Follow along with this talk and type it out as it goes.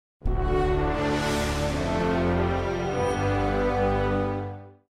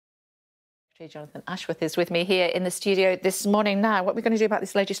Jonathan Ashworth is with me here in the studio this morning. Now, what are we going to do about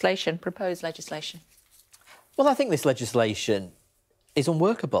this legislation, proposed legislation? Well, I think this legislation is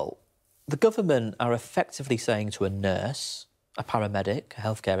unworkable. The government are effectively saying to a nurse, a paramedic, a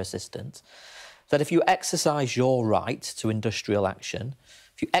healthcare assistant, that if you exercise your right to industrial action,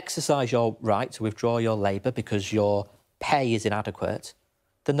 if you exercise your right to withdraw your labour because your pay is inadequate,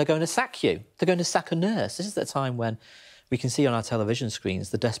 then they're going to sack you. They're going to sack a nurse. This is the time when we can see on our television screens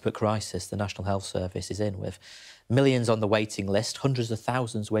the desperate crisis the National Health Service is in, with millions on the waiting list, hundreds of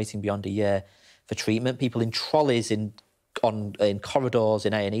thousands waiting beyond a year for treatment, people in trolleys in corridors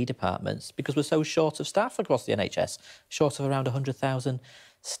in A&E departments, because we're so short of staff across the NHS, short of around 100,000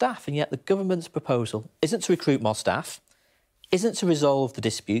 staff. And yet the government's proposal isn't to recruit more staff, isn't to resolve the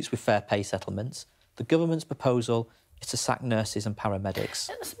disputes with fair pay settlements. The government's proposal is to sack nurses and paramedics.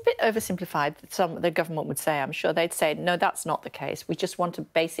 It's a bit oversimplified. The government would say, I'm sure they'd say, no, that's not the case. We just want a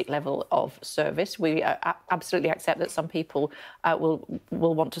basic level of service. We absolutely accept that some people will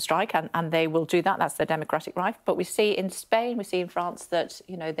want to strike, and they will do that. That's their democratic right. But we see in Spain, we see in France that,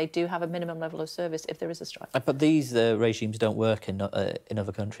 you know, they do have a minimum level of service if there is a strike. But these regimes don't work in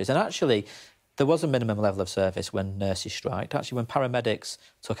other countries. And actually, there was a minimum level of service when nurses striked. Actually, when paramedics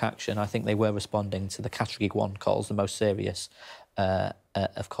took action, I think they were responding to the Category 1 calls, the most serious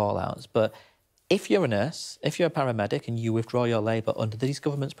of call-outs. But if you're a nurse, if you're a paramedic and you withdraw your labour under these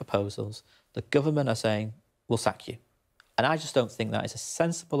government's proposals, the government are saying, we'll sack you. And I just don't think that is a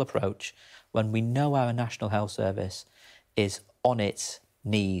sensible approach when we know our National Health Service is on its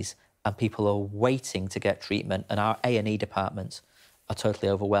knees and people are waiting to get treatment, and our A&E departments are totally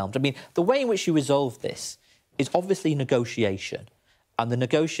overwhelmed. I mean, the way in which you resolve this is obviously negotiation, and the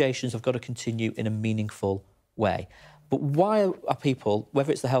negotiations have got to continue in a meaningful way. But why are people,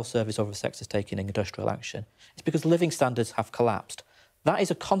 whether it's the health service or other sectors, taking industrial action? It's because living standards have collapsed. That is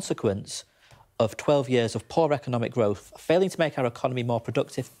a consequence of 12 years of poor economic growth, failing to make our economy more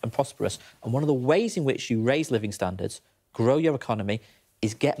productive and prosperous. And one of the ways in which you raise living standards, grow your economy,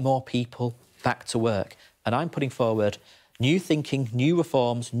 is get more people back to work. And I'm putting forward new thinking, new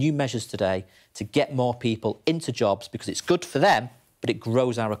reforms, new measures today to get more people into jobs, because it's good for them, but it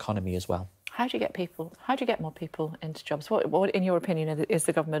grows our economy as well. How do you get more people into jobs? What in your opinion, is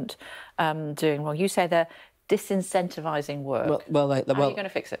the government doing wrong? You say they're disincentivising work. How are you going to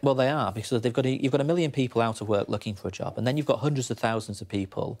fix it? Well, they are, because you've got a million people out of work looking for a job, and then you've got hundreds of thousands of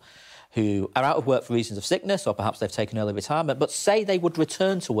people who are out of work for reasons of sickness, or perhaps they've taken early retirement, but say they would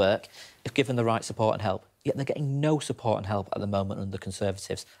return to work if given the right support and help. Yet they're getting no support and help at the moment under the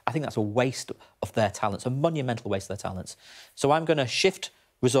Conservatives. I think that's a waste of their talents, a monumental waste of their talents. So I'm going to shift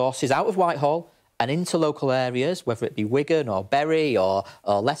resources out of Whitehall and into local areas, whether it be Wigan or Bury or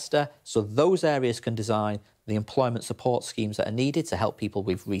Leicester, so those areas can design the employment support schemes that are needed to help people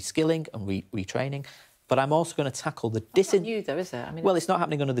with reskilling and retraining. But I'm also going to tackle the That's not new, though, is it? I mean, well, it's not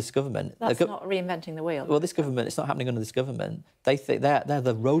happening under this government. That's not reinventing the wheel. Well, this government, it's not happening under this government. They think they're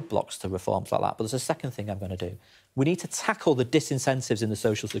the roadblocks to reforms like that. But there's a second thing I'm going to do. We need to tackle the disincentives in the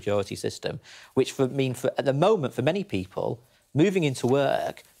social security system, which at the moment, for many people, moving into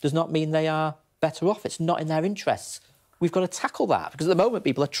work does not mean they are better off. It's not in their interests. We've got to tackle that, because at the moment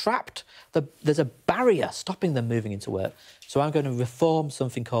people are trapped. There's a barrier stopping them moving into work. So I'm going to reform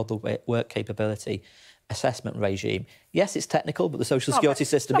something called the work capability assessment regime. Yes, it's technical, but the social security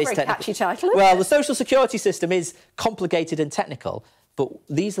system is technical. Catchy title, well, the social security system is complicated and technical, but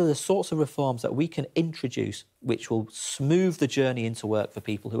these are the sorts of reforms that we can introduce which will smooth the journey into work for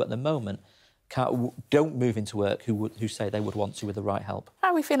people who at the moment don't move into work, who say they would want to with the right help.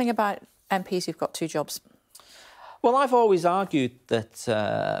 How are we feeling about MPs who've got 2 jobs? Well, I've always argued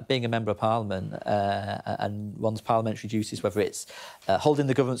that being a Member of Parliament and one's parliamentary duties, whether it's holding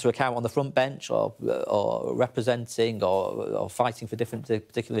the government to account on the front bench or representing or fighting for different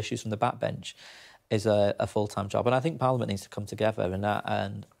particular issues from the backbench, is a full-time job. And I think Parliament needs to come together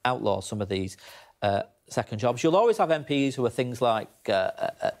and outlaw some of these second jobs. You'll always have MPs who are things like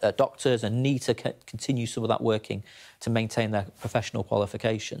doctors and need to continue some of that working to maintain their professional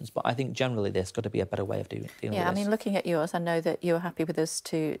qualifications. But I think generally there's got to be a better way of dealing with this. Yeah, I mean, looking at yours, I know that you're happy with us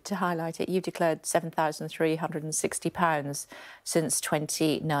to highlight it. You've declared £7,360 since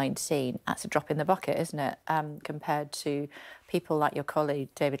 2019. That's a drop in the bucket, isn't it, compared to people like your colleague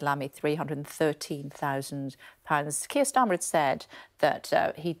David Lammy, £313,000. Keir Starmer had said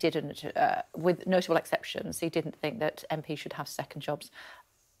that he didn't, with notable exceptions, he didn't think that MPs should have second jobs.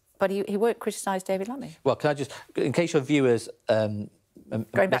 But he won't criticise David Lammy. Well, can I just, in case your viewers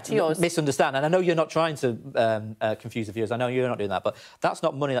Going back to yours. Misunderstand. And I know you're not trying to confuse the viewers. I know you're not doing that. But that's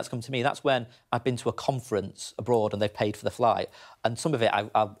not money that's come to me. That's when I've been to a conference abroad and they've paid for the flight. And some of it,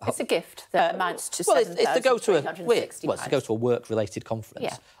 it's a gift that amounts to it's to go to a work-related conference.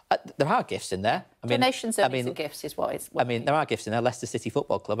 Yeah. There are gifts in there. Donations, earnings and gifts is what it's... there are gifts in there. Leicester City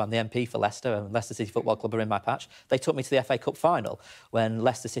Football Club, I'm the MP for Leicester, and Leicester City Football Club are in my patch. They took me to the FA Cup final when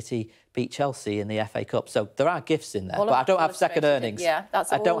Leicester City beat Chelsea in the FA Cup. So there are gifts in there, but I don't have second earnings. Yeah,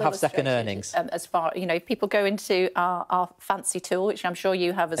 that's all I don't have second earnings. As far, if people go into our fancy tool, which I'm sure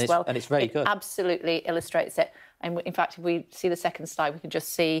you have as well. And it's very good. Absolutely illustrates it. And in fact, if we see the second slide, we can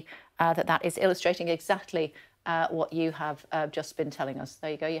just see that is illustrating exactly what you have just been telling us.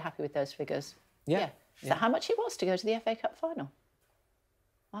 There you go. You're happy with those figures? Yeah. So how much it was to go to the FA Cup final?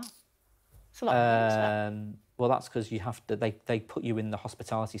 Wow. It's a lot of money, isn't it? Well, that's because you have to. They put you in the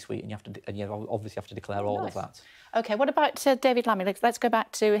hospitality suite, and you obviously have to declare all of that. OK. What about David Lammy? Let's go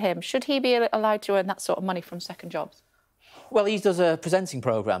back to him. Should he be allowed to earn that sort of money from second jobs? Well, he does a presenting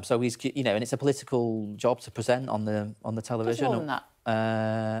programme, so he's, and it's a political job to present on the television. More than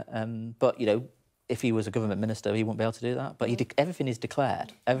that. But if he was a government minister, he wouldn't be able to do that. But everything is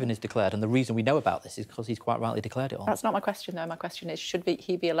declared. Everything is declared, and the reason we know about this is because he's quite rightly declared it all. That's not my question, though. My question is,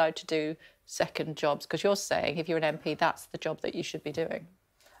 he be allowed to do second jobs? Because you're saying if you're an MP, that's the job that you should be doing.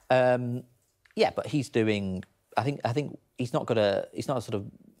 Yeah, but he's doing. I think he's not sort of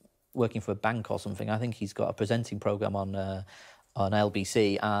working for a bank or something. I think he's got a presenting programme on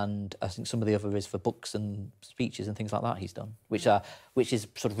LBC, and I think some of the other is for books and speeches and things like that he's done, which is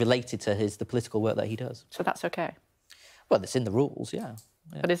sort of related to the political work that he does. So that's OK? Well, it's in the rules, yeah.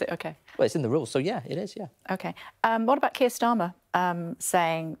 But is it OK? Well, it's in the rules, so yeah, it is, yeah. OK. What about Keir Starmer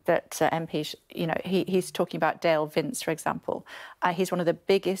saying that MPs, he's talking about Dale Vince, for example. He's one of the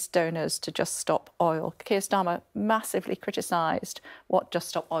biggest donors to Just Stop Oil. Keir Starmer massively criticised what Just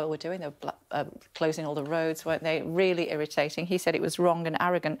Stop Oil were doing. They were closing all the roads, weren't they? Really irritating. He said it was wrong and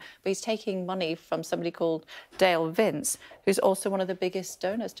arrogant. But he's taking money from somebody called Dale Vince, who's also one of the biggest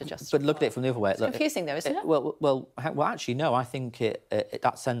donors to Just Stop Oil. But look at it from the other way. It's confusing, though, isn't it? Well, actually, no. I think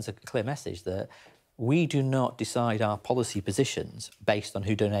that sends a clear message that we do not decide our policy positions based on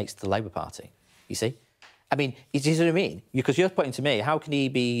who donates to the Labour Party, you see? I mean, you see what I mean? Because you're putting to me, how can he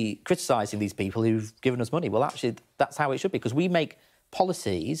be criticising these people who've given us money? Well, actually, that's how it should be, because we make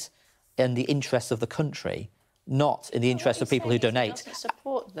policies in the interests of the country, not in the interests of people who donate. He doesn't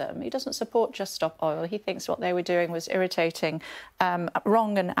support them. He doesn't support Just Stop Oil. He thinks what they were doing was irritating,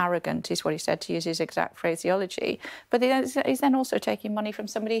 wrong and arrogant, is what he said, to use his exact phraseology. But he's then also taking money from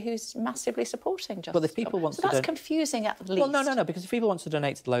somebody who's massively supporting Just Stop. Well, if people want so that's confusing at least. Well, no, because if people want to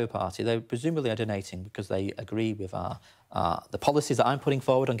donate to the Labour Party, they presumably are donating because they agree with the policies that I'm putting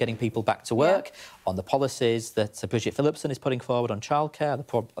forward on getting people back to work, on the policies that Bridget Phillipson is putting forward on childcare,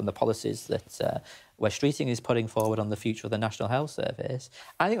 on the policies that Wes Streeting is putting forward on the future of the National Health Service.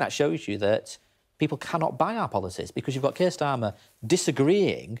 I think that shows you that people cannot buy our policies because you've got Keir Starmer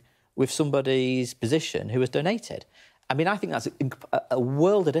disagreeing with somebody's position who has donated. I mean, I think that's a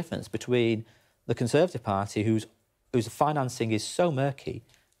world of difference between the Conservative Party, whose financing is so murky,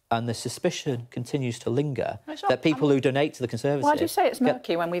 and the suspicion continues to linger that people who donate to the Conservatives... Why do you say it's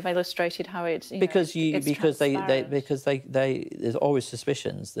murky when we've illustrated how it's... Because there's always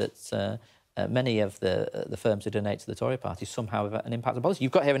suspicions that many of the firms who donate to the Tory party somehow have an impact on policy.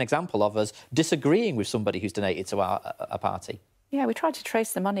 You've got here an example of us disagreeing with somebody who's donated to our party. Yeah, we tried to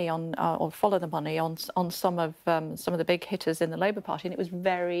trace the money on, or follow the money on some of the big hitters in the Labour Party, and it was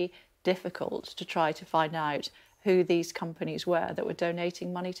very difficult to try to find out who these companies were that were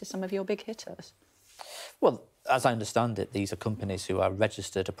donating money to some of your big hitters. Well, as I understand it, these are companies who are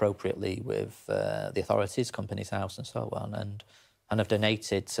registered appropriately with the authorities, Companies House and so on, and have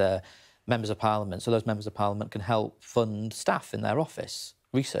donated members of Parliament, so those members of Parliament can help fund staff in their office,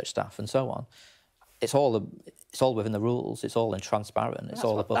 research staff and so on. It's all within the rules, it's all transparent, it's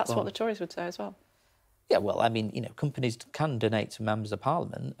all above board. That's what the Tories would say as well. Yeah, well, I mean, companies can donate to members of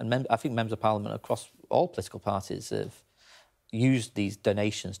Parliament, and I think members of Parliament across all political parties have used these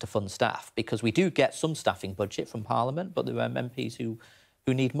donations to fund staff, because we do get some staffing budget from Parliament, but there are MPs who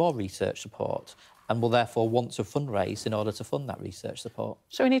need more research support and will therefore want to fundraise in order to fund that research support.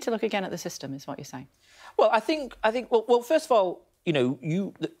 So we need to look again at the system, is what you're saying? Well, I think. Well, first of all,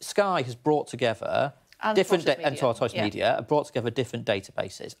 Sky has brought together different Tortoise Media have brought together different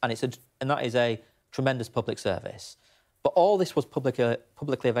databases, and that is a tremendous public service. But all this was publicly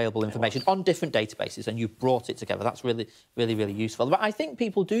publicly available information on different databases, and you've brought it together. That's really, really, really useful. But I think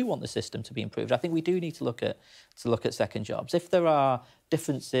people do want the system to be improved. I think we do need to look at second jobs. If there are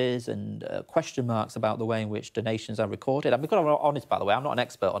differences and question marks about the way in which donations are recorded, and we've got to be honest, by the way, I'm not an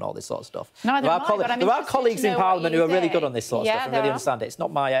expert on all this sort of stuff. Neither am I, there are colleagues in Parliament who are really good on this sort of stuff and really understand it. It's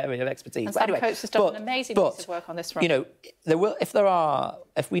not my area of expertise. And Sam Coates has done an amazing piece of work on this front. You know,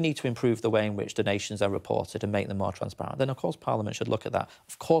 if we need to improve the way in which donations are reported and make them more transparent, then of course Parliament should look at that.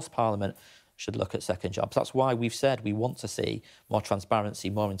 Of course Parliament should look at second jobs. That's why we've said we want to see more transparency,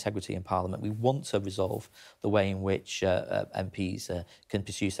 more integrity in Parliament. We want to resolve the way in which MPs can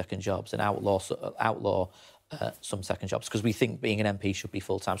pursue second jobs and outlaw some second jobs, because we think being an MP should be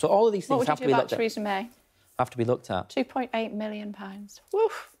full-time. So all of these things have to be looked at. What would you do about Theresa May? Have to be looked at. £2.8 million.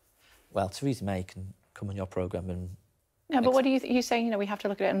 Woof. Well, Theresa May can come on your programme and... No, but what are you saying? You know, we have to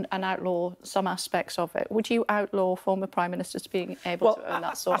look at it and outlaw some aspects of it. Would you outlaw former prime ministers being able to earn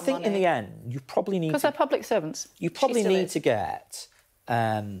that sort of money? I think in the end, you probably need because they're public servants. You probably need to get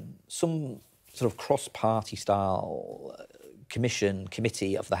some sort of cross-party style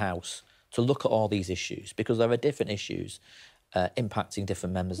committee of the House to look at all these issues, because there are different issues impacting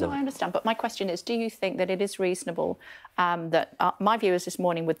different members of it. I understand, but my question is, do you think that it is reasonable that my viewers this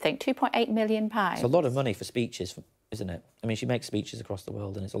morning would think £2.8 million? It's a lot of money for speeches, isn't it? I mean, she makes speeches across the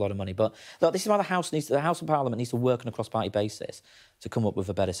world and it's a lot of money. But look, this is why the House and Parliament needs to work on a cross-party basis to come up with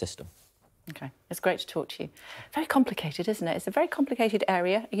a better system. OK, it's great to talk to you. Very complicated, isn't it? It's a very complicated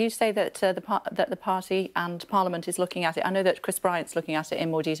area. You say that the party and Parliament is looking at it. I know that Chris Bryant's looking at it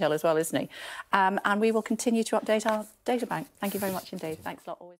in more detail as well, isn't he? And we will continue to update our data bank. Thank you very much indeed. Thanks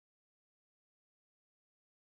a lot. Always.